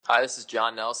Hi, this is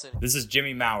John Nelson. This is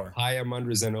Jimmy Maurer. Hi, I'm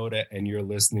Andres Zanoda, and you're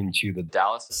listening to the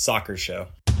Dallas Soccer Show.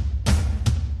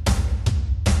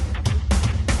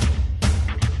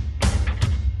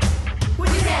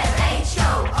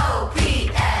 H-O-O-P-S,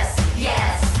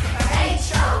 yes.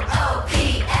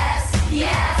 H-O-O-P-S,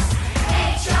 yes.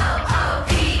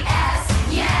 H-O-O-P-S,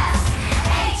 yes.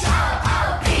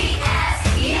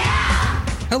 H-O-O-P-S, yeah.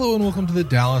 Hello and welcome to the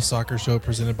Dallas Soccer Show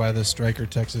presented by the Striker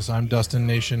Texas. I'm Dustin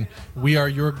Nation. We are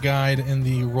your guide in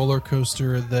the roller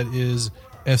coaster that is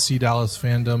FC Dallas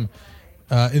fandom.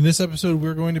 In this episode,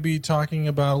 we're going to be talking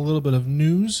about a little bit of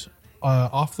news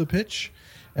off the pitch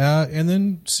and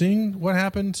then seeing what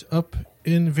happened up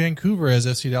in Vancouver as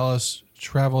FC Dallas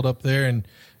traveled up there and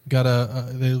got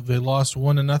they lost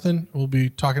 1-0. We'll be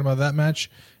talking about that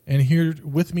match. And here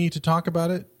with me to talk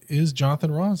about it is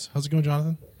Jonathan Ross. How's it going,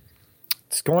 Jonathan?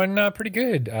 It's going pretty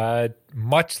good.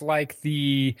 Much like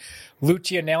the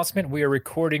Lucci announcement, we are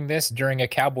recording this during a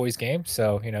Cowboys game.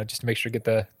 So, just to make sure to get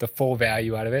the full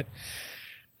value out of it.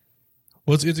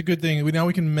 Well, it's a good thing. Now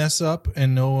we can mess up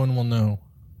and no one will know.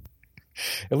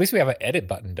 At least we have an edit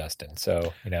button, Dustin.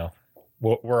 So,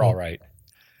 we're all right.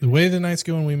 The way the night's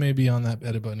going, we may be on that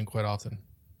edit button quite often.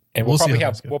 And we'll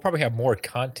probably have more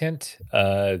content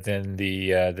than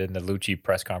the Lucci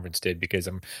press conference did, because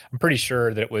I'm pretty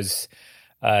sure that it was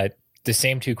the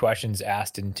same two questions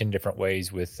asked in 10 different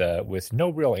ways with no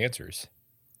real answers.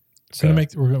 So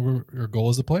Our goal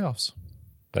is the playoffs.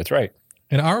 That's right.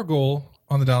 And our goal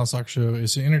on the Dallas Soccer Show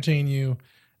is to entertain you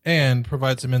and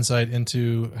provide some insight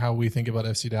into how we think about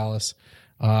FC Dallas.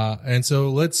 And so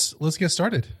let's get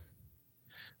started.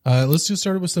 Let's get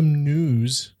started with some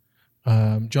news.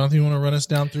 Jonathan, you want to run us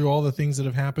down through all the things that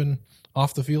have happened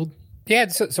off the field? Yeah.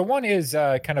 So one is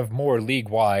kind of more league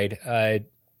wide.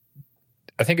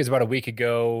 I think it's about a week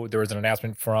ago, there was an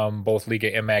announcement from both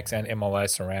Liga MX and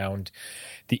MLS around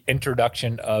the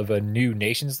introduction of a new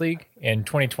Nations League in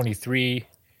 2023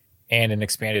 and an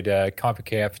expanded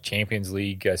CONCACAF Champions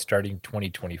League starting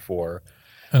 2024.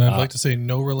 And I'd like to say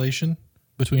no relation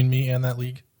between me and that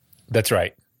league. That's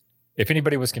right. If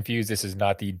anybody was confused, this is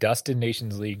not the Dustin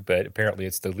Nations League, but apparently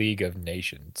it's the League of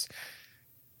Nations.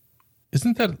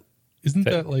 Isn't that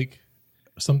like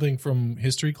something from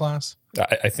history class?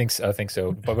 I think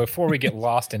so. But before we get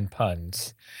lost in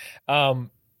puns, so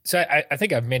I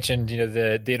think I've mentioned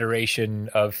the iteration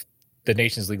of the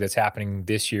Nations League that's happening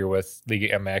this year with Liga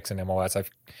MX and MLS.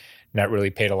 I've not really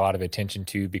paid a lot of attention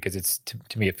to, because it's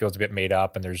to me it feels a bit made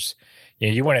up, and there's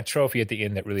you win a trophy at the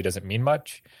end that really doesn't mean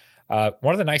much.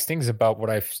 One of the nice things about what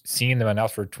I've seen them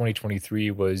announce for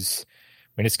 2023 was,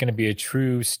 it's going to be a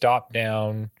true stop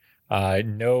down.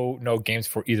 No games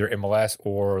for either MLS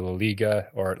or La Liga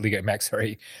or Liga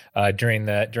MX, during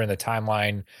the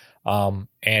timeline.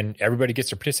 And everybody gets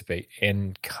to participate.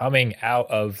 And coming out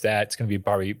of that, it's going to be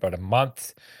probably about a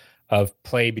month of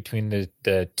play between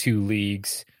the two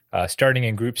leagues, starting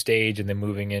in group stage and then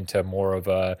moving into more of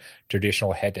a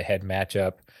traditional head-to-head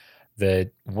matchup.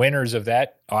 The winners of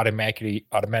that automatically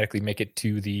make it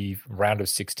to the round of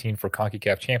 16 for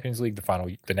CONCACAF Champions League,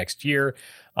 the next year,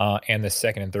 and the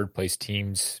second and third place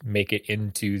teams make it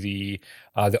into the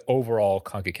overall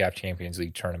CONCACAF Champions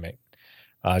League tournament.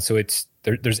 So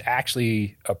there's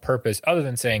actually a purpose other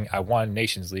than saying I won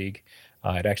Nations League.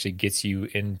 It actually gets you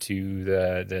into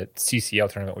the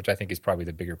CCL tournament, which I think is probably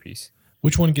the bigger piece.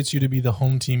 Which one gets you to be the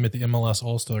home team at the MLS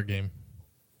All-Star game?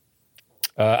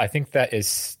 I think that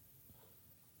is.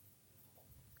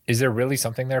 Is there really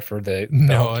something there for the?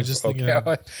 No, I just think.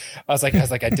 I was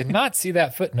like, I did not see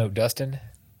that footnote, Dustin.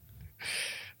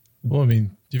 Well, if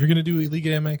you're going to do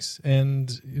Liga MX and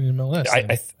MLS,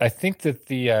 I think that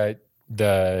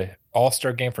the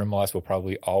All-Star game for MLS will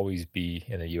probably always be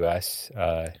in the U.S.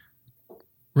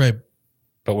 Right.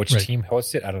 But which team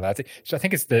hosts it? I don't know. I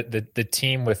think it's the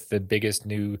team with the biggest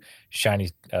new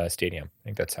shiny stadium. I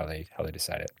think that's how they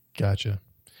decide it. Gotcha.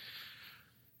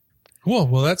 Cool.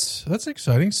 Well, that's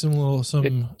exciting.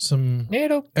 Some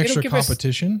extra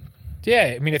competition.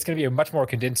 It's going to be a much more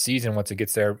condensed season once it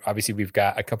gets there. Obviously, we've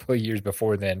got a couple of years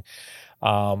before then,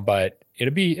 but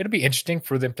it'll be interesting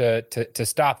for them to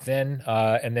stop then,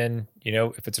 and then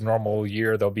if it's a normal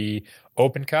year, there'll be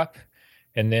Open Cup,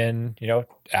 and then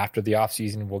after the off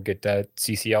season, we'll get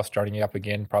CCL starting up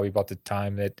again, probably about the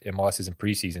time that MLS is in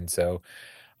preseason. So.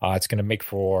 It's going to make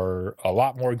for a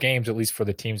lot more games, at least for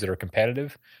the teams that are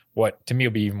competitive. What to me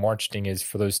will be even more interesting is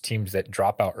for those teams that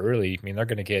drop out early. They're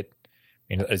going to get,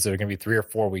 is there going to be 3 or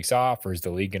 4 weeks off, or is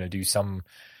the league going to do some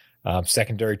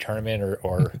secondary tournament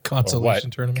or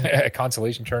consolation tournament? A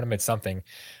consolation tournament, something,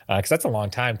 because that's a long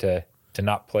time to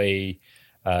not play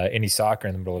any soccer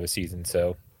in the middle of a season.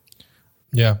 So,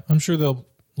 yeah, I'm sure they'll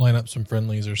line up some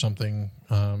friendlies or something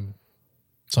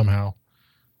somehow.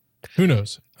 Who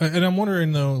knows? And I'm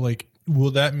wondering though, like,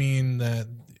 will that mean that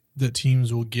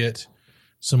teams will get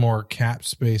some more cap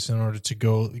space in order to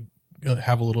go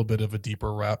have a little bit of a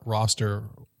deeper roster?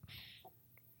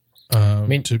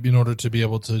 In order to be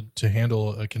able to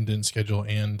handle a condensed schedule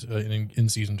and an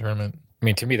in-season tournament. I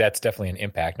mean, to me, that's definitely an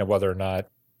impact. Now, whether or not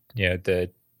the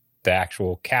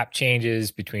actual cap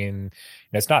changes between,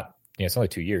 it's not, it's only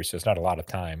 2 years, so it's not a lot of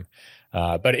time,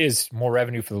 but it is more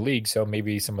revenue for the league. So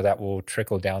maybe some of that will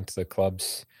trickle down to the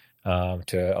clubs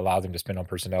to allow them to spend on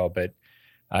personnel. But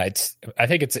I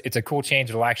think it's a cool change.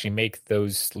 It'll actually make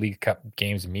those League Cup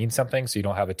games mean something. So you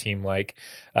don't have a team like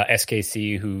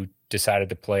SKC who decided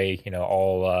to play,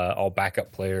 all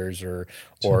backup players or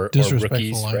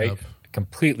rookies, right?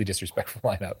 Completely disrespectful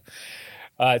lineup.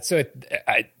 So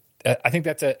I think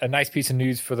that's a nice piece of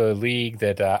news for the league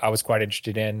that I was quite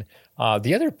interested in.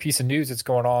 The other piece of news that's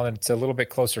going on, and it's a little bit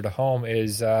closer to home,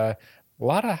 is a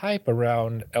lot of hype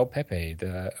around El Pepe.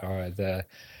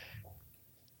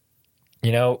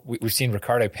 We've seen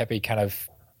Ricardo Pepi kind of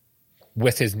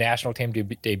with his national team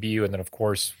debut, and then of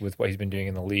course with what he's been doing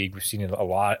in the league, we've seen a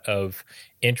lot of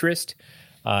interest.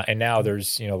 And now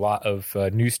there's a lot of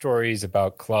news stories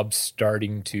about clubs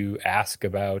starting to ask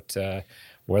about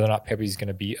whether or not Pepe is going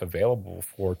to be available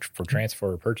for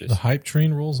transfer or purchase. The hype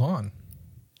train rolls on.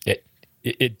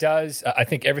 It does. I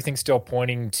think everything's still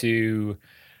pointing to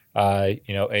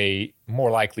a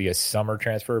more likely a summer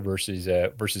transfer versus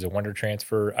a winter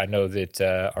transfer. I know that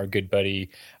our good buddy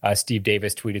Steve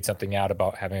Davis tweeted something out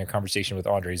about having a conversation with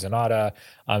Andre Zanata.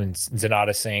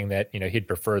 Zanata saying that he'd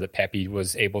prefer that Pepe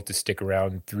was able to stick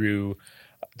around through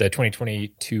the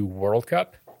 2022 World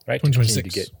Cup, right?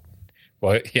 2026.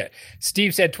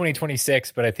 Steve said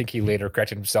 2026, but I think he later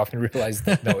corrected himself and realized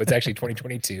that no, it's actually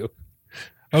 2022.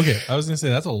 Okay, I was going to say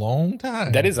that's a long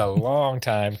time. That is a long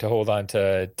time to hold on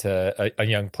to a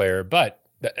young player, but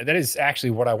that is actually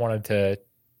what I wanted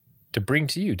to bring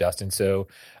to you, Dustin. So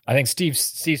I think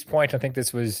Steve's point. I think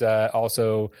this was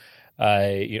also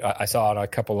I saw on a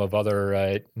couple of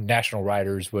other national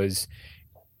writers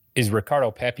is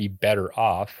Ricardo Pepi better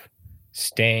off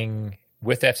staying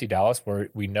with FC Dallas, where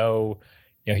we know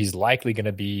he's likely going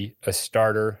to be a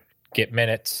starter, get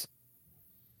minutes,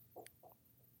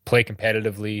 play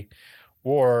competitively,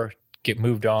 or get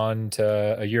moved on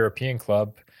to a European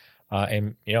club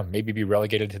and maybe be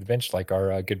relegated to the bench like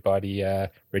our good buddy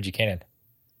Reggie Cannon?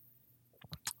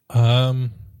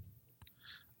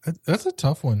 That's a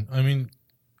tough one. I mean,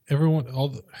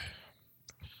 all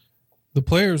the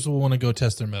players will want to go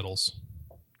test their metals,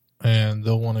 and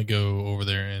they'll want to go over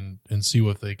there and see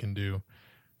what they can do.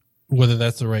 Whether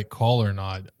that's the right call or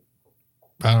not,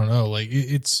 I don't know. Like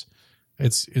it's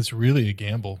really a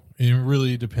gamble. It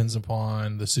really depends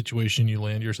upon the situation you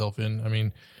land yourself in. I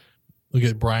mean, look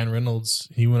at Brian Reynolds.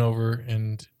 He went over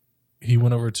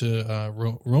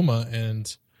to Roma,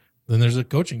 and then there's a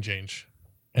coaching change,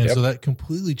 and so that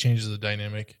completely changes the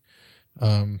dynamic.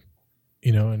 And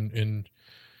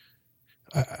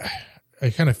I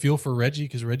kind of feel for Reggie,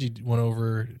 because Reggie went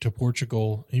over to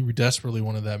Portugal. He desperately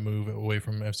wanted that move away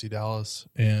from FC Dallas,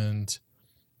 and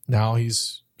now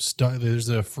he's stuck. There's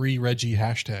a free Reggie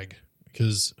hashtag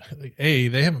because A,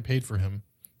 they haven't paid for him,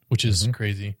 which is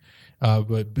crazy.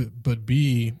 But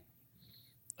B,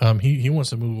 he wants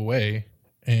to move away,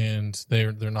 and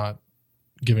they're not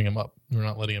giving him up. They're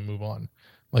not letting him move on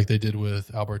like they did with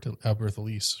Albert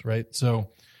Elise, right? So,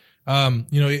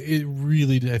 it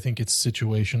really, I think it's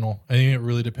situational. I think it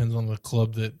really depends on the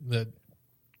club that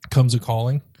comes a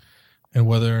calling. And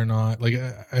whether or not, like,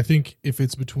 I think if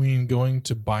it's between going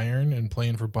to Bayern and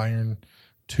playing for Bayern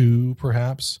 2,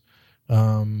 perhaps,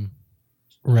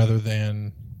 rather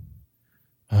than,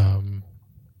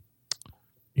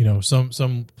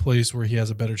 some place where he has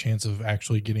a better chance of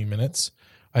actually getting minutes.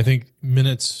 I think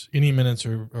any minutes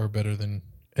are better than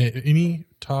any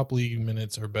top league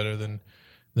minutes are better than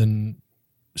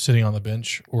sitting on the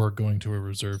bench or going to a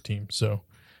reserve team. So,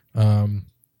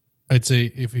 I'd say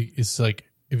if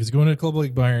it's going to a club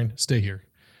like Bayern, stay here.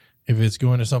 If it's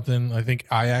going to something, I think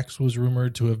Ajax was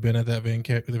rumored to have been at the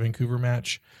Vancouver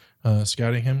match,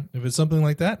 scouting him. If it's something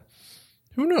like that,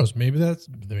 who knows? Maybe that's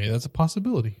a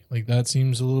possibility. Like, that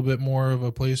seems a little bit more of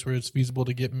a place where it's feasible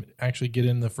to actually get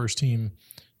in the first team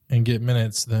and get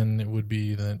minutes than it would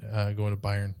be going to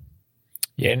Bayern.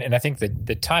 Yeah, and I think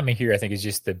the timing here, I think, is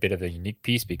just a bit of a unique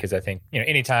piece, because I think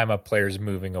anytime a player's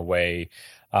moving away,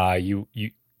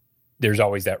 there's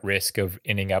always that risk of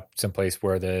ending up someplace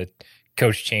where the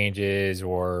coach changes,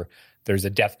 or there's a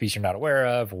depth piece you're not aware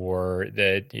of, or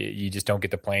that you just don't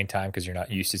get the playing time because you're not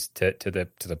used to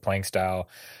the playing style.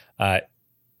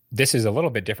 this is a little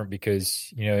bit different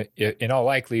because, in all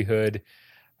likelihood,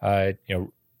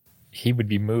 he would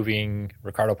be moving,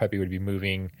 Ricardo Pepi would be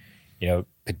moving,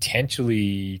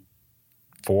 potentially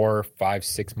 4, 5,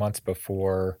 6 months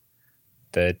before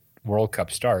the World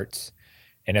Cup starts.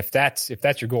 And if that's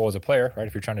your goal as a player, right?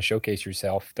 If you're trying to showcase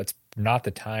yourself, that's not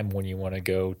the time when you want to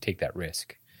go take that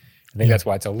risk. I think that's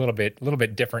why it's a little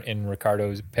bit different in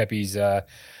Ricardo Pepi's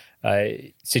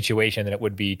situation than it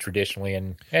would be traditionally.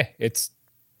 And it's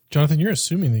Jonathan, you're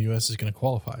assuming the U.S. is going to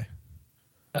qualify.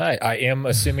 I am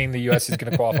assuming the U.S. is going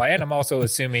to qualify, and I'm also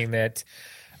assuming that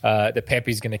the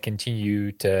Pepi's going to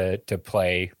continue to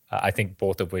play. I think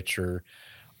both of which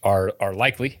are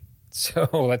likely. So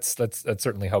let's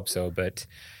certainly hope so. But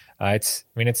if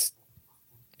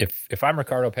I'm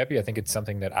Ricardo Pepi, I think it's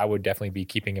something that I would definitely be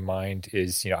keeping in mind.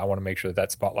 Is I want to make sure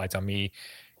that spotlight's on me.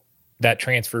 That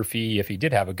transfer fee, if he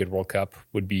did have a good World Cup,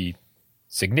 would be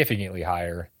significantly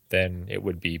higher than it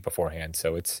would be beforehand.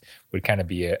 So would kind of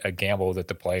be a gamble that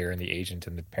the player and the agent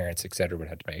and the parents, et cetera, would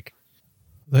have to make.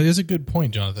 That is a good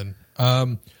point, Jonathan.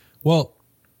 Well,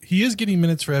 he is getting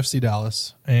minutes for FC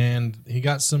Dallas, and he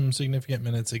got some significant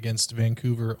minutes against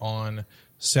Vancouver on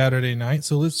Saturday night.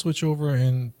 So let's switch over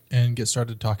and get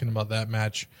started talking about that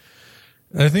match.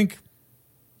 And I think,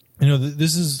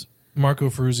 this is Marco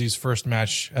Ferruzzi's first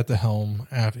match at the helm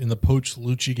in the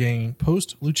post-Lucci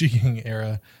Gang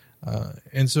era.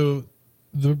 And so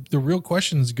the real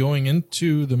questions going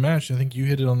into the match, I think you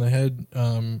hit it on the head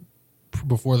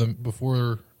before when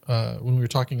we were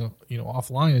talking,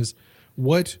 offline, is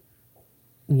what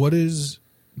is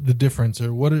the difference,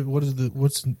 or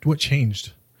what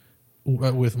changed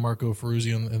with Marco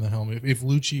Ferruzzi in the helm? If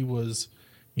Lucci was,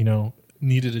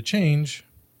 needed a change,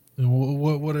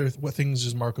 what things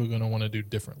is Marco going to want to do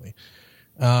differently?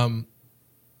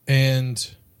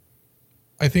 And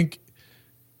I think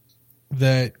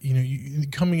that you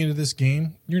coming into this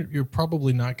game, you're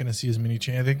probably not going to see as many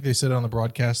changes. I think they said on the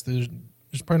broadcast there's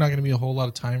probably not going to be a whole lot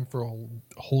of time for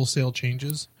wholesale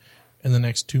changes in the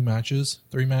next 3 matches.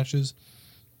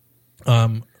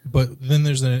 But then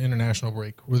there's an international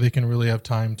break where they can really have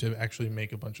time to actually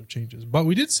make a bunch of changes. But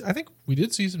I think we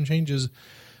did see some changes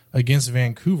against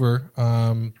Vancouver.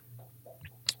 And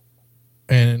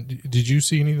did you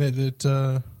see any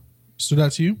that stood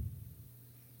out to you?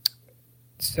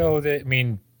 So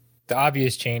the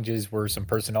obvious changes were some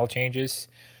personnel changes,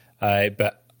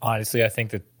 but honestly, I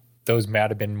think that those might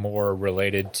have been more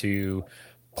related to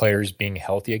players being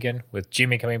healthy again, with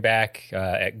Jimmy coming back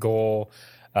at goal,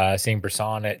 seeing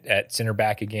Bresson at center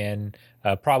back again.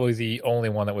 Probably the only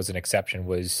one that was an exception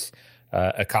was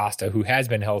Acosta, who has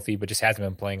been healthy but just hasn't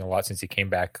been playing a lot since he came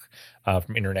back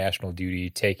from international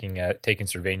duty, taking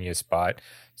Cervenia's spot.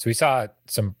 So we saw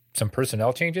some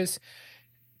personnel changes.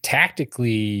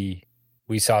 Tactically,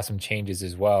 we saw some changes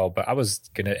as well, but I was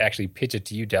going to actually pitch it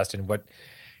to you, Dustin,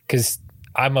 because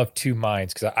I'm of two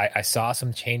minds, because I saw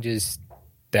some changes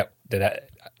that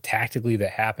tactically that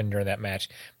happened during that match,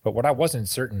 but what I wasn't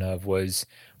certain of was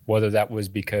whether that was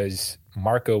because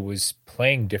Marco was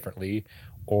playing differently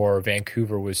or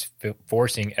Vancouver was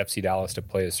forcing FC Dallas to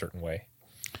play a certain way.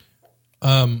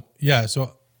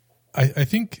 So I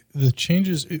think the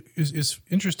changes is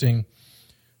interesting,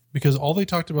 because all they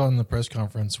talked about in the press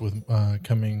conference with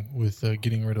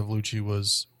getting rid of Lucci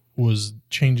was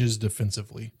changes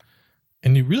defensively,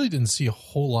 and you really didn't see a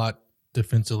whole lot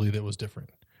defensively that was different.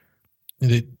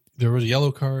 There was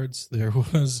yellow cards, there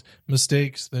was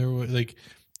mistakes, there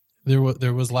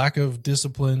was lack of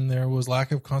discipline, there was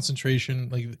lack of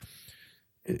concentration,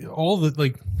 all of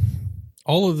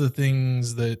the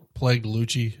things that plagued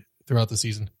Lucci throughout the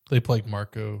season, they plagued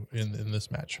Marco in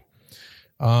this match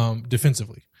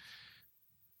defensively.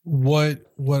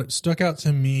 What stuck out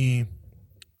to me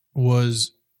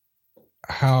was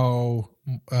how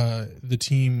the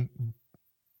team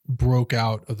broke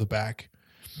out of the back,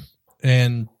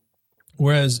 and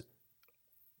whereas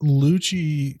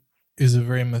Lucci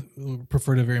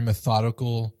preferred a very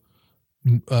methodical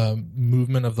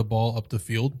movement of the ball up the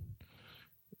field,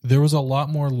 there was a lot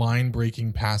more line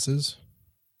breaking passes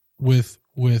with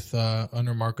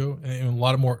under Marco, and a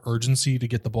lot of more urgency to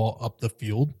get the ball up the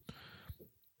field.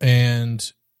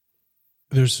 And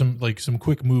there's some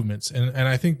quick movements, and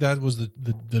I think that was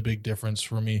the big difference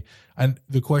for me. And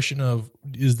the question of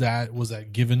was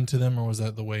that given to them, or was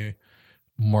that the way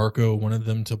Marco wanted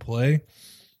them to play?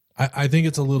 I think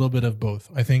it's a little bit of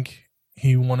both. I think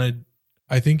you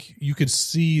could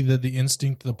see that the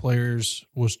instinct of the players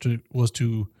was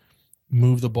to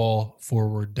move the ball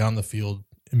forward down the field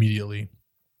immediately,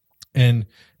 and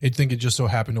I think it just so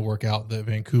happened to work out that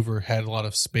Vancouver had a lot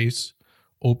of space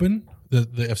open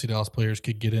that the FC Dallas players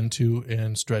could get into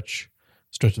and stretch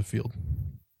the field.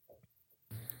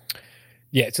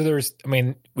 Yeah, so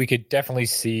we could definitely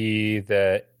see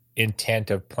the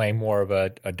intent of playing more of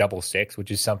a double six,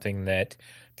 which is something that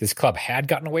this club had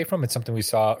gotten away from. It's something we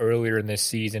saw earlier in this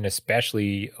season,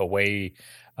 especially away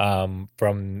from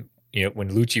when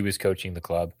Lucci was coaching the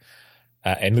club,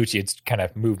 and Lucci had kind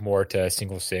of moved more to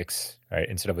single six, right,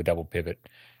 instead of a double pivot.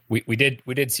 We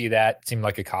did see that. It seemed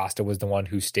like Acosta was the one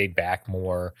who stayed back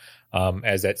more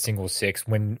as that single six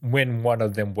when one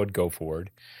of them would go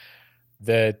forward.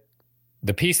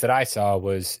 The piece that I saw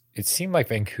was it seemed like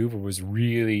Vancouver was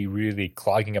really, really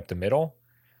clogging up the middle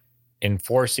and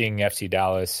forcing FC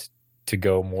Dallas to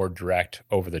go more direct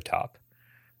over the top,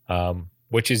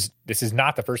 this is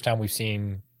not the first time we've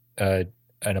seen an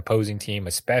opposing team,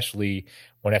 especially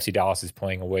when FC Dallas is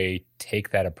playing away, take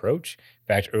that approach. In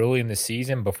fact, early in the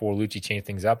season, before Lucci changed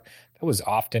things up, that was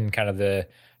often kind of the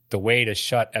way to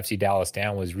shut FC Dallas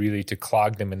down, was really to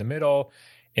clog them in the middle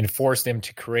and force them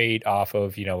to create off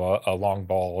of, a long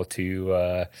ball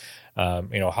to,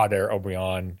 Hader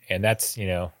Obrian. And that's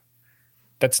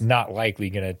not likely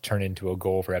going to turn into a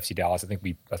goal for FC Dallas.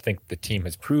 I think the team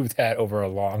has proved that over a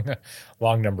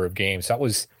long number of games. So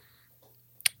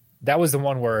that was the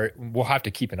one where we'll have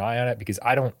to keep an eye on it, because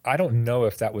I don't know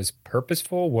if that was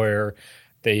purposeful, where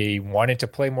they wanted to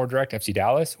play more direct, FC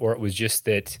Dallas, or it was just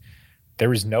that there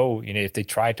was no, if they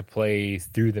tried to play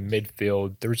through the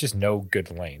midfield, there was just no good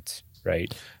lanes,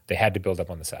 right? They had to build up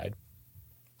on the side.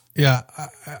 Yeah,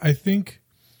 I think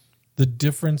the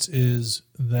difference is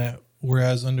that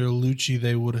whereas under Lucci,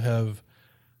 there would have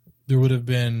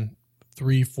been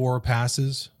 3-4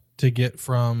 passes to get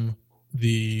from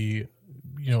the,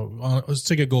 let's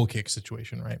take a goal kick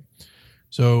situation, right?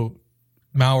 So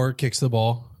Maurer kicks the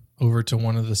ball over to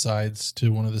one of the sides,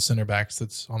 to one of the center backs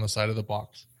that's on the side of the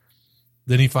box.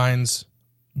 Then he finds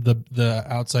the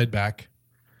outside back.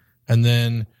 And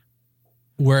then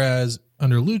whereas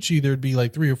under Lucci, there'd be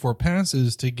like 3 or 4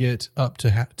 passes to get up to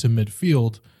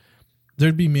midfield,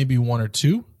 there'd be maybe 1 or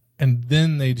 2. And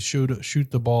then they'd shoot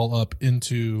the ball up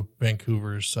into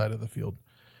Vancouver's side of the field.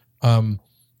 And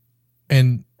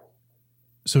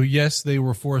so, yes, they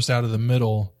were forced out of the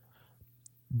middle,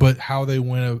 but how they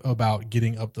went about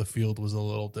getting up the field was a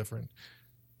little different.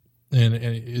 And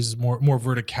it is more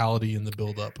verticality in the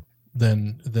buildup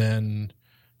than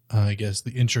I guess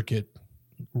the intricate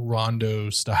rondo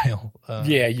style.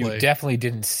 You play. Definitely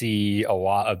didn't see a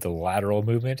lot of the lateral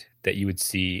movement that you would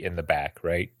see in the back,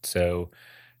 right? So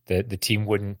the team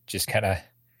wouldn't just kind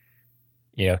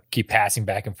of keep passing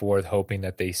back and forth, hoping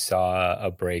that they saw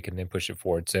a break and then push it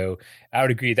forward. So I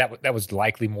would agree that was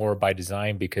likely more by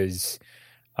design, because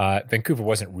Vancouver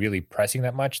wasn't really pressing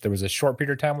that much. There was a short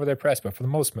period of time where they pressed, but for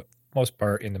the most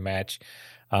part in the match,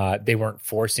 they weren't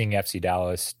forcing FC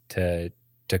Dallas to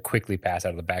quickly pass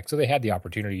out of the back. So they had the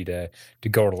opportunity to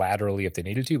go laterally if they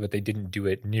needed to, but they didn't do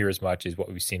it near as much as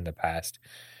what we've seen in the past.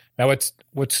 Now,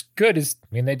 what's good is,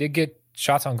 they did get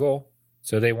shots on goal.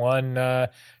 So they won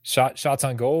shots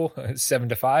on goal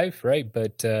 7-5, right?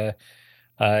 But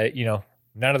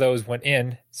none of those went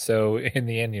in. So in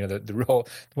the end,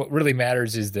 what really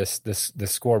matters is the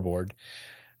scoreboard.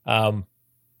 And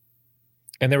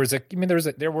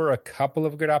there were a couple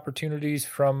of good opportunities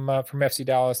from FC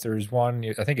Dallas. There was one,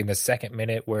 I think, in the second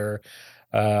minute where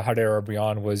Hader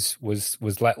Obrian was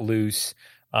let loose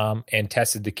and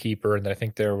tested the keeper, and I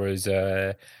think there was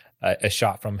a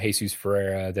shot from Jesus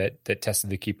Ferreira that tested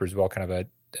the keeper as well, kind of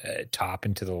a top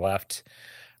into the left.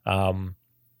 But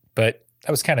that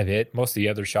was kind of it. Most of the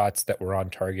other shots that were on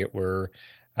target were,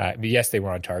 yes, they were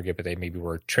on target, but they maybe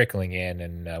were trickling in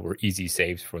and were easy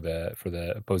saves for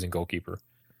the opposing goalkeeper.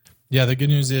 Yeah, the good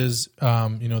news is,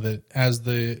 that as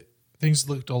the things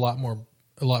looked a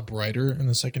lot brighter in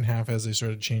the second half, as they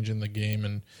started changing the game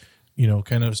and,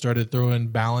 kind of started throwing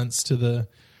balance to the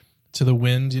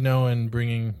wind, and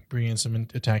bringing some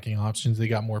attacking options. They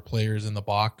got more players in the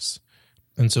box,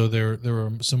 and so there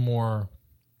were some more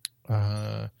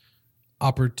not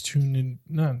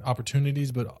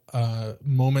opportunities, but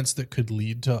moments that could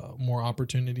lead to more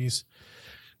opportunities.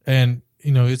 And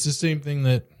it's the same thing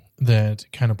that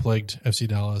kind of plagued FC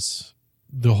Dallas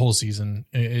the whole season.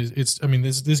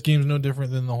 This game's no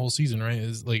different than the whole season, right?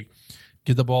 Is like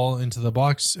get the ball into the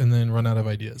box and then run out of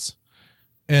ideas.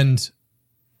 And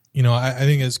I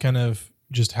think it's kind of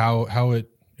just how it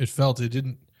felt. You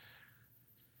didn't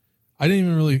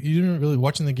really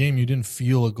watching the game. You didn't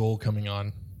feel a goal coming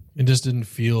on. It just didn't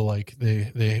feel like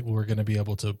they were going to be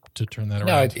able to turn that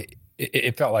around. No,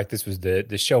 it felt like this was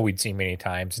the show we'd seen many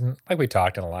times, and like we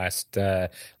talked in the last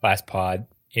pod.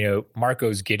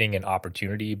 Marco's getting an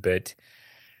opportunity, but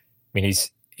mean,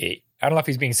 I don't know if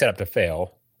he's being set up to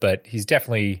fail, but he's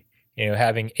definitely,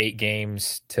 having 8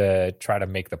 games to try to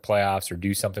make the playoffs or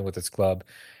do something with his club.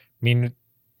 I mean,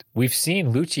 we've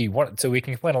seen Lucci, so we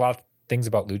can complain a lot of things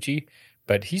about Lucci,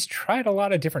 but he's tried a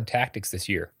lot of different tactics this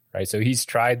year, right? So he's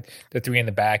tried the 3 in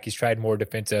the back. He's tried more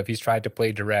defensive. He's tried to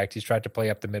play direct. He's tried to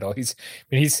play up the middle. He's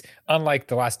unlike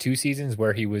the last 2 seasons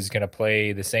where he was going to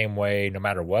play the same way no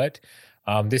matter what.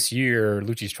 This year,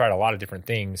 Lucci's tried a lot of different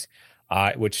things,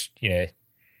 which,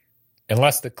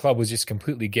 unless the club was just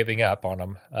completely giving up on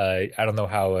him, I don't know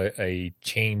how a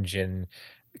change in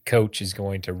coach is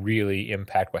going to really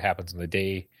impact what happens on the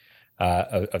day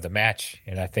of the match.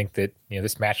 And I think that,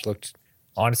 this match looked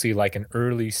honestly like an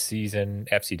early season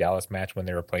FC Dallas match when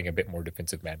they were playing a bit more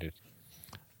defensive minded.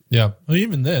 Yeah. Well,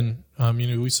 even then,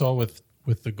 we saw with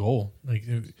the goal,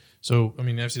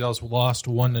 FC Dallas lost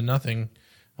 1-0.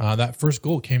 That first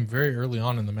goal came very early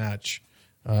on in the match.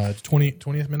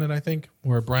 20th minute, I think,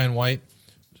 where Brian White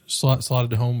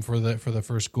slotted home for the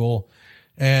first goal.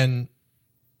 And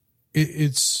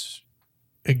it's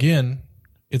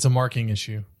a marking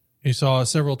issue. You saw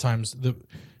several times the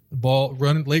ball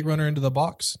late runner into the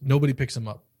box, nobody picks him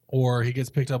up, or he gets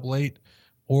picked up late,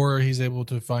 or he's able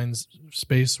to find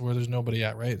space where there's nobody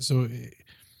at, right? So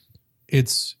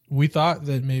we thought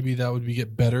that maybe that would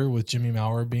get better with Jimmy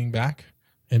Maurer being back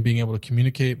and being able to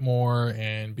communicate more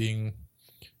and being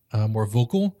more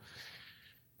vocal,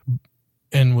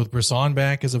 and with Brisson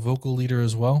back as a vocal leader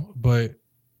as well. But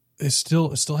it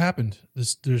still happened.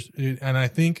 And I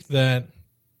think that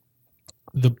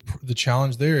the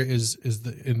challenge there is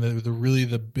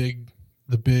the big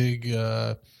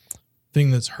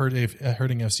thing that's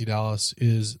hurting FC Dallas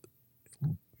is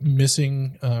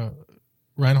missing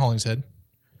Ryan Hollingshead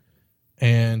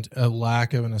and a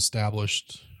lack of an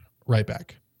established right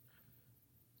back.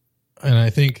 And I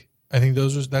think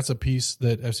that's a piece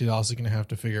that FC Dallas is going to have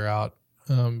to figure out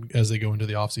as they go into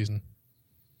the offseason.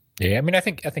 Yeah, I mean, I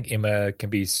think Emma can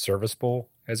be serviceable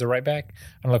as a right back.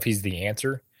 I don't know if he's the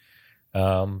answer,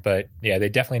 but yeah, they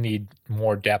definitely need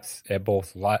more depth at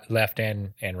both left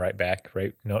and right back.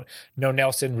 Right? No,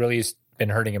 Nelson really has been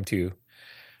hurting him too.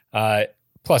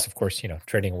 Plus, of course,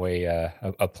 trading away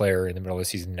a player in the middle of the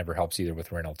season never helps either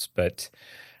with Reynolds. But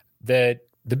the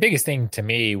biggest thing to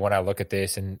me when I look at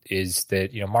this is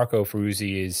that, Marco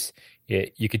Ferruzzi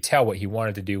you could tell what he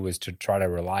wanted to do was to try to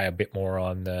rely a bit more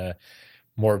on the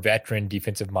more veteran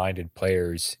defensive minded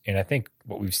players. And I think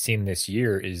what we've seen this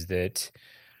year is that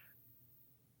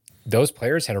those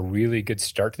players had a really good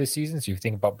start to the season. So you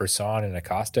think about Brisson and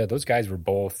Acosta, those guys were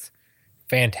both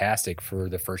fantastic for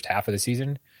the first half of the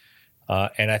season.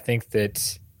 And I think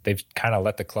that they've kind of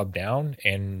let the club down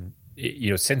and,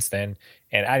 since then,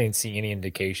 and I didn't see any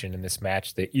indication in this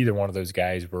match that either one of those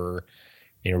guys were,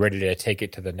 ready to take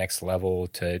it to the next level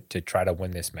to try to win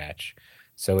this match.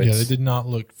 So they did not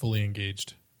look fully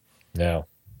engaged. No.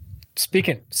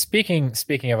 Speaking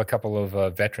of a couple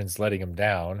of veterans letting them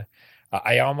down,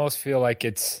 I almost feel like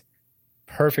it's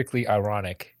perfectly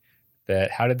ironic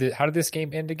that how did this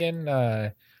game end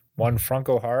again? One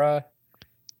Franco Jara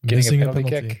getting a penalty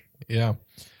kick. Yeah.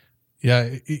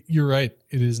 Yeah, you're right.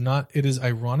 It is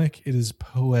ironic. It is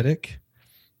poetic.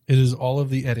 It is all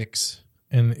of the etics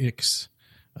and icks.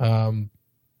 I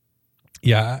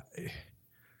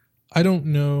don't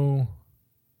know,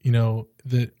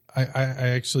 that I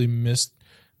actually missed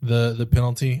the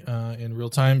penalty in real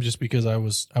time just because I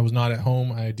was not at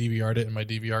home. I DVR'd it and my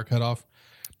DVR cut off.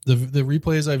 The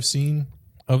replays I've seen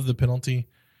of the penalty,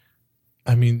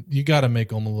 I mean, you got to make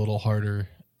them a little harder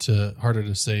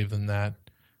to save than that.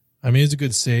 I mean, it's a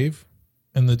good save,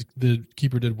 and the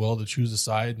keeper did well to choose a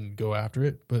side and go after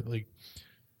it. But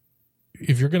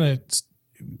if you're gonna,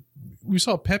 we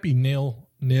saw Pepe nail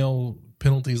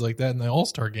penalties like that in the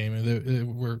All-Star game,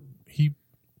 where he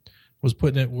was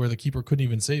putting it where the keeper couldn't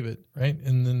even save it, right?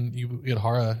 And then you get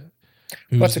Jara,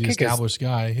 who's the established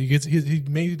guy. He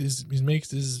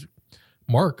makes his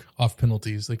mark off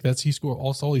penalties. He scored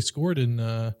all he scored in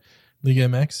Liga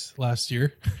MX last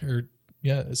year, or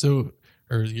the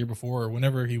year before, or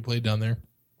whenever he played down there.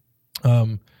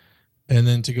 And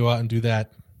then to go out and do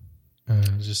that,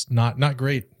 just not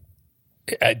great.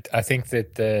 I think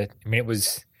that it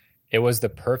was the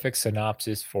perfect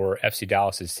synopsis for FC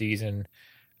Dallas's season.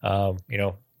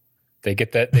 They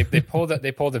get that they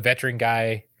pull the veteran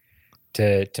guy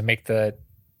to make the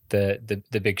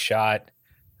big shot.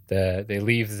 They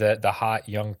leave the hot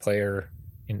young player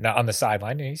on the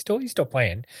sideline, and he's still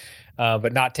playing,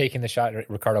 but not taking the shot.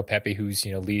 Ricardo Pepi, who's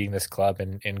leading this club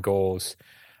in goals,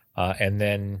 and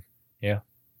then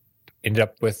ended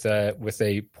up with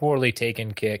a poorly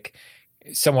taken kick,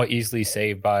 somewhat easily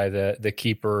saved by the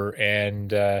keeper,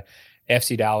 and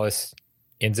FC Dallas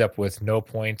ends up with no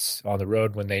points on the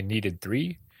road when they needed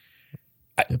 3.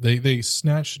 They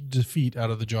snatched defeat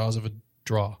out of the jaws of a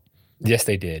draw. Yes,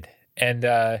 they did. And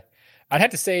I'd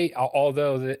have to say,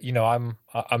 although that,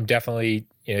 I'm definitely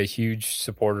a huge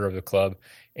supporter of the club,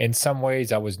 in some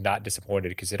ways I was not disappointed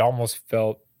because it almost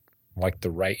felt like the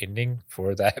right ending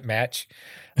for that match.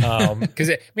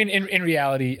 Because in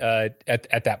reality,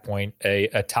 at that point,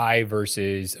 a tie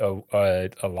versus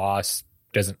a loss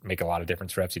doesn't make a lot of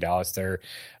difference for FC Dallas.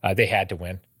 They had to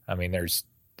win. I mean,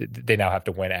 they now have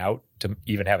to win out to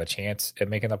even have a chance at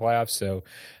making the playoffs. So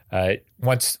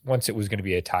once it was going to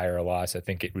be a tie or a loss, I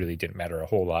think it really didn't matter a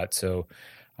whole lot. So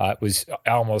I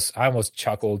almost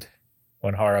chuckled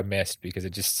when Hara missed because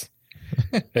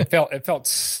it felt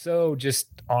so just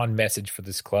on message for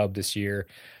this club this year.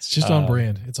 It's just on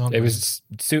brand. It was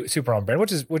super on brand,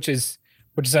 which is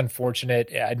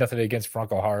unfortunate. I had nothing against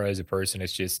Franco Hara as a person.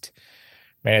 It's just,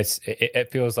 man,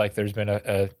 it feels like there's been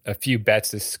a few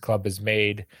bets this club has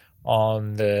made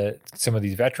on some of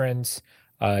these veterans.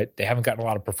 They haven't gotten a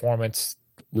lot of performance.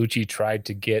 Lucci tried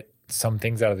to get some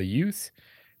things out of the youth.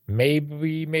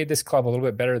 Maybe made this club a little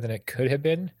bit better than it could have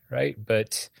been, right?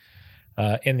 But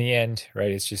in the end,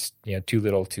 right, it's just too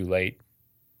little, too late.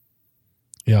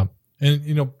 Yeah,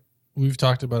 and we've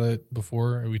talked about it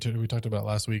before. We talked about it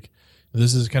last week.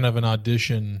 This is kind of an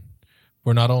audition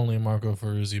for not only Marco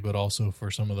Ferruzzi, but also for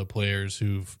some of the players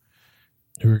who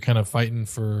are kind of fighting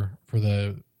for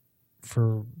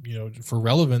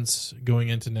relevance going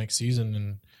into next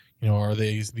season. And are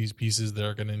these pieces that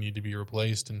are going to need to be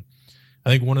replaced? And I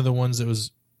think one of the ones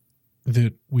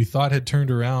that we thought had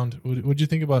turned around. What do you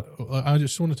think about? I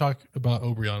just want to talk about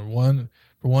Obrian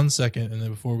for 1 second, and then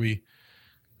before we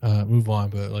move on.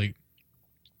 But like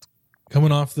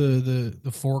coming off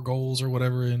the 4 goals or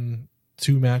whatever in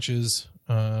 2 matches,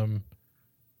 I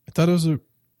thought it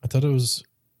was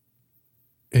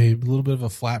a little bit of a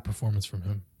flat performance from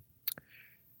him.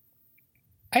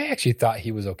 I actually thought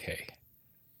he was okay.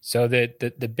 So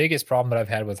the biggest problem that I've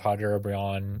had with Roger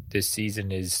Obrian this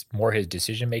season is more his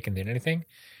decision making than anything.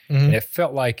 Mm-hmm. And it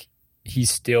felt like he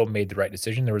still made the right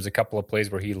decision. There was a couple of plays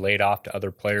where he laid off to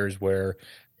other players where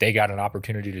they got an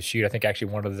opportunity to shoot. I think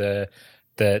actually one of the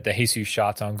Jesus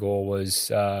shots on goal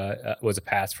was a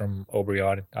pass from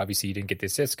Obrian. Obviously, he didn't get the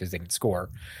assist because they didn't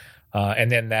score. And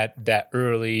then that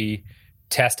early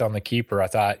test on the keeper, I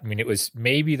thought, it was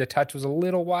maybe the touch was a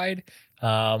little wide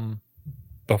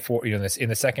before in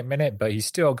the second minute, but he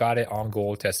still got it on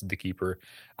goal, tested the keeper.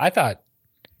 I thought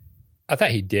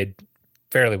he did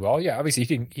fairly well. Yeah, obviously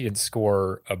he didn't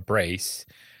score a brace,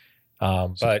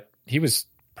 but he was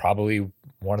probably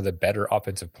one of the better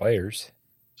offensive players.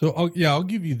 So I'll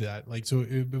give you that. Like, so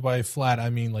by flat, I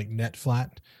mean like net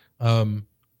flat.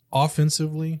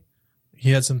 Offensively,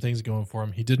 he had some things going for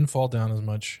him. He didn't fall down as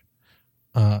much.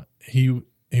 He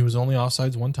was only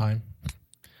offsides 1 time.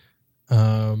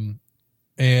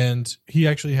 And he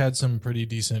actually had some pretty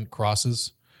decent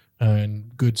crosses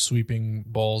and good sweeping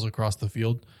balls across the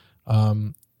field.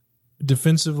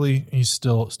 Defensively, he's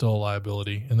still a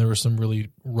liability, and there were some really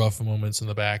rough moments in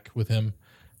the back with him.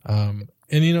 And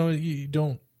you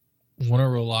don't want to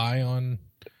rely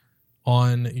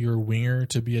on your winger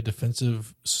to be a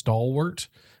defensive stalwart,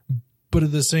 but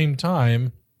at the same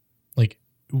time, like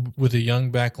with a young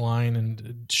back line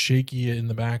and shaky in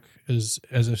the back as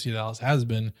FC Dallas has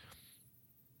been,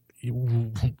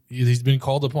 he's been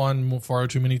called upon far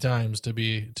too many times to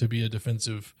be a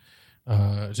defensive,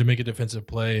 to make a defensive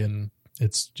play, and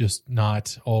it's just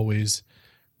not always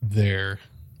there.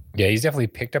 Yeah, he's definitely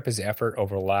picked up his effort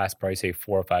over the last, probably say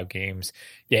 4 or 5 games.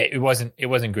 Yeah, it wasn't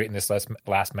great in this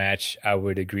last match. I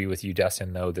would agree with you,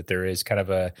 Dustin, though, that there is kind of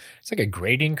it's like a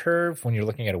grading curve when you're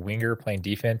looking at a winger playing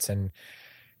defense. And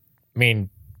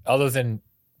other than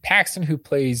Paxton, who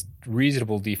plays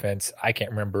reasonable defense, I can't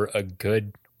remember a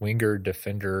good winger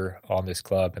defender on this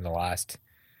club in the last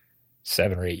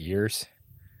 7 or 8 years.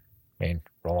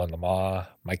 Roland Lamah,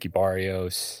 Mikey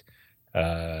Barrios,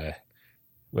 do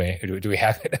we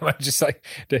have it? I'm just like,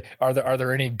 are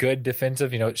there any good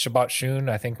defensive? Shabat Shun,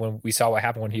 I think when we saw what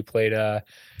happened when he played,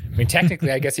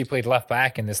 technically, I guess he played left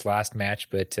back in this last match,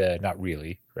 but not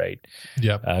really, right?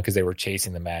 Yeah. Because they were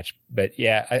chasing the match. But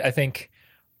yeah, I think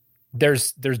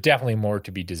there's definitely more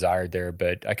to be desired there.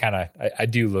 But I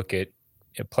do look at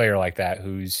a player like that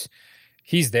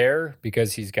he's there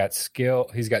because he's got skill,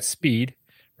 he's got speed,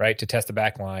 right, to test the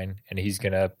back line, and he's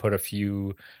going to put a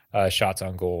few shots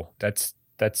on goal. That's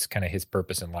kind of his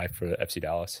purpose in life for the FC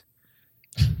Dallas.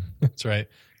 That's right.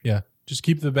 Yeah. Just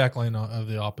keep the back line of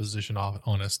the opposition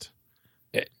honest.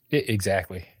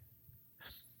 Exactly.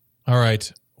 All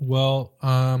right. Well,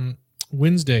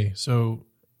 Wednesday, so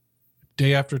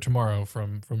day after tomorrow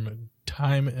from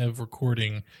time of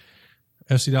recording,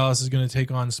 FC Dallas is going to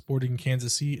take on Sporting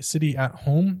Kansas City at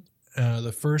home.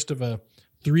 The first of a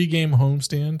 3-game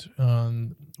homestand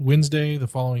on Wednesday, the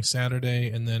following Saturday,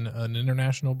 and then an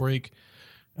international break.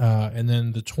 And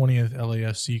then the 20th,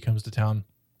 LAFC comes to town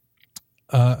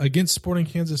against Sporting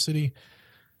Kansas City.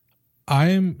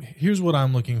 Here's what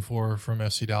I'm looking for from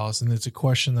FC Dallas, and it's a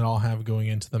question that I'll have going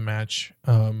into the match.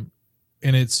 And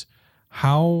it's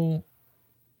how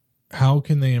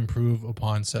can they improve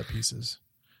upon set pieces?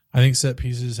 I think set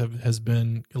pieces has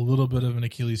been a little bit of an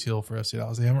Achilles heel for FC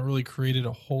Dallas. They haven't really created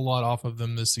a whole lot off of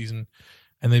them this season,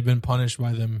 and they've been punished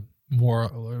by them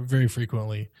very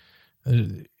frequently.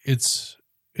 It's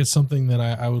something that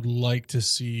I would like to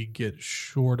see get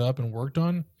shored up and worked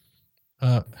on.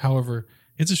 However,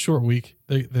 it's a short week.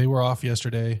 They were off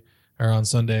yesterday or on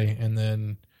Sunday, and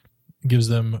then gives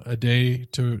them a day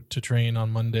to train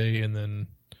on Monday, and then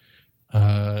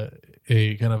a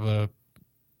kind of a,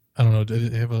 I don't know,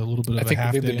 they have a little bit of a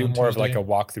half day. I think they do more of like a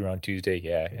walkthrough on Tuesday,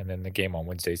 yeah, and then the game on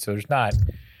Wednesday. So there's not,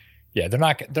 yeah, they're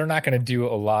not going to do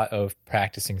a lot of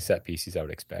practicing set pieces, I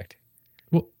would expect.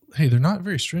 Well, hey, they're not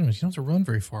very strenuous. You don't have to run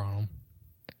very far on them.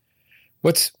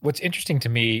 What's interesting to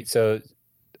me, so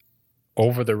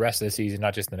over the rest of the season,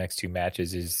 not just the next 2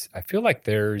 matches, is I feel like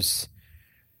there's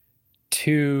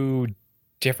 2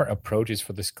 different approaches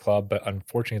for this club, but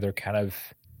unfortunately they're kind of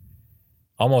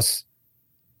almost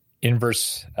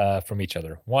inverse from each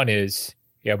other. One is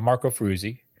you have Marco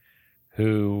Ferruzzi,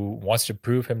 who wants to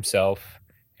prove himself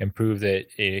and prove that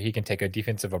he can take a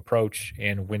defensive approach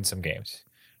and win some games,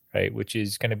 right? Which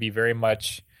is going to be very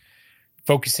much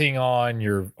focusing on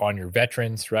your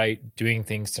veterans, right? Doing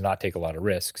things to not take a lot of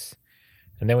risks.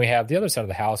 And then we have the other side of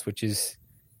the house, which is,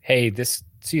 hey, this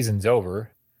season's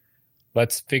over.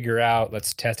 Let's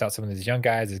test out some of these young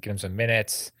guys. Let's get them some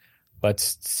minutes.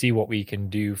 Let's see what we can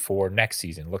do for next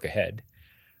season. Look ahead.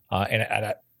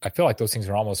 And I feel like those things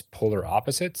are almost polar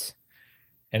opposites.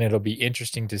 And it'll be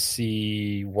interesting to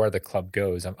see where the club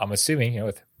goes. I'm assuming,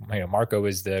 with Marco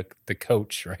is the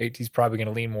coach, right? He's probably going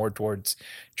to lean more towards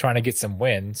trying to get some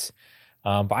wins.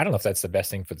 But I don't know if that's the best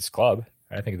thing for this club.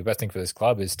 I think the best thing for this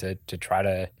club is to try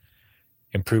to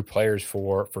improve players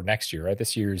for next year, right?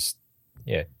 This year's,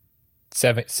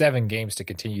 seven games to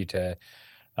continue to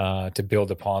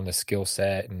build upon the skill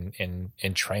set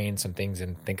and train some things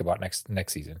and think about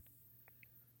next season.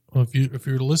 Well, if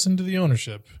you're to listen to the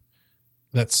ownership,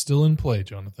 that's still in play,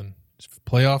 Jonathan.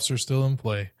 Playoffs are still in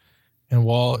play. And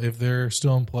if they're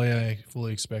still in play, I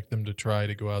fully expect them to try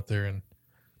to go out there and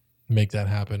make that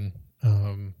happen.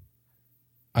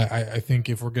 I think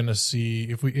if we're going to see,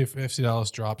 if FC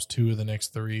Dallas drops 2 of the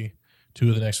next 3, 2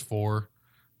 of the next 4,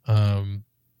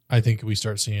 I think we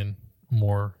start seeing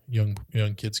more young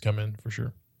kids come in for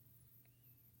sure.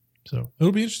 So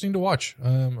it'll be interesting to watch.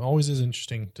 Always is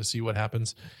interesting to see what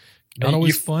happens. Not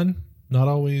always fun, not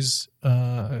always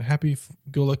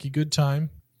happy-go-lucky good time.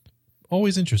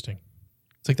 Always interesting.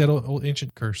 It's like that old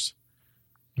ancient curse.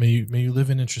 May you live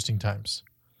in interesting times.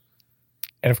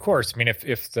 And of course, I mean,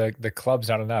 if the club's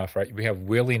not enough, right? We have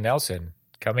Willie Nelson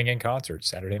coming in concert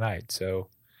Saturday night, so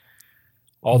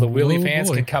all the Willie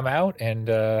fans can come out and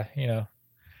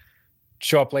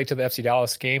show up late to the FC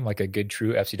Dallas game like a good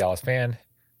true FC Dallas fan,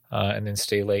 and then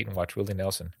stay late and watch Willie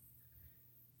Nelson.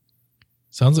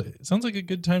 Sounds like a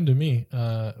good time to me.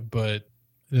 But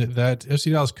that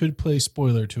FC Dallas could play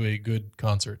spoiler to a good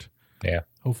concert. Yeah,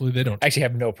 hopefully they don't. I actually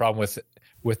have no problem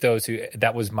with those who.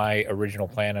 That was my original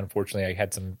plan. Unfortunately, I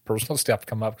had some personal stuff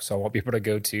come up, so I won't be able to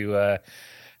go to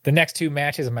the next 2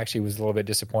 matches. I was a little bit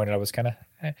disappointed. I was kind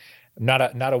of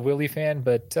not a Willie fan,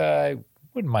 but I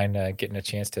wouldn't mind getting a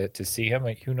chance to see him.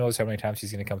 Who knows how many times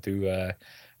he's going to come through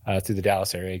the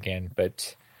Dallas area again?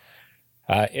 But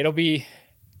it'll be,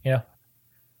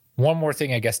 one more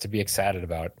thing I guess to be excited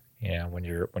about. When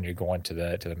you're going to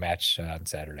the match on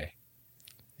Saturday.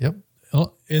 Yep.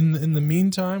 Well, in the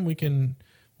meantime,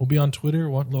 we'll be on Twitter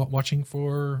watching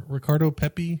for Ricardo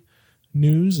Pepi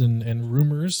news and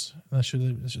rumors. That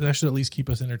should at least keep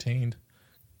us entertained.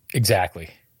 Exactly.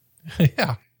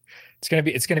 Yeah. It's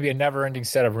gonna be a never-ending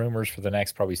set of rumors for the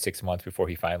next probably 6 months before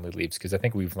he finally leaves, because I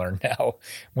think we've learned now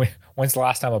when's the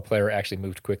last time a player actually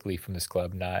moved quickly from this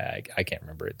club. No, I can't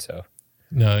remember it. So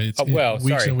no, it's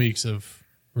weeks and weeks of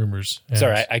rumors.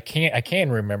 Sorry, I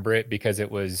can remember it because it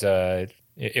was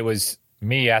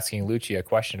me asking Lucci a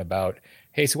question about,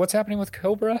 hey, so what's happening with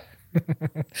Cobra?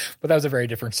 But that was a very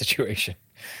different situation.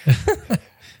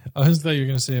 I just thought you were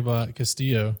going to say about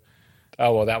Castillo.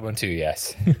 Oh, well, that one too,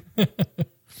 yes.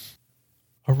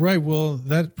 All All right, well,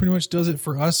 that pretty much does it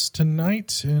for us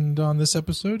tonight. And on this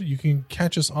episode, you can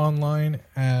catch us online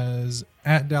as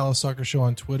at Dallas Soccer Show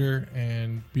on Twitter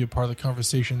and be a part of the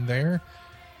conversation there.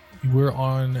 We're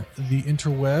on the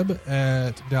interweb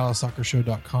at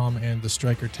DallasSoccerShow.com and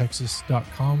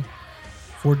TheStrikerTexas.com.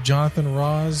 For Jonathan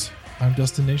Ross, I'm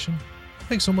Dustin Nation.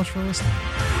 Thanks so much for listening.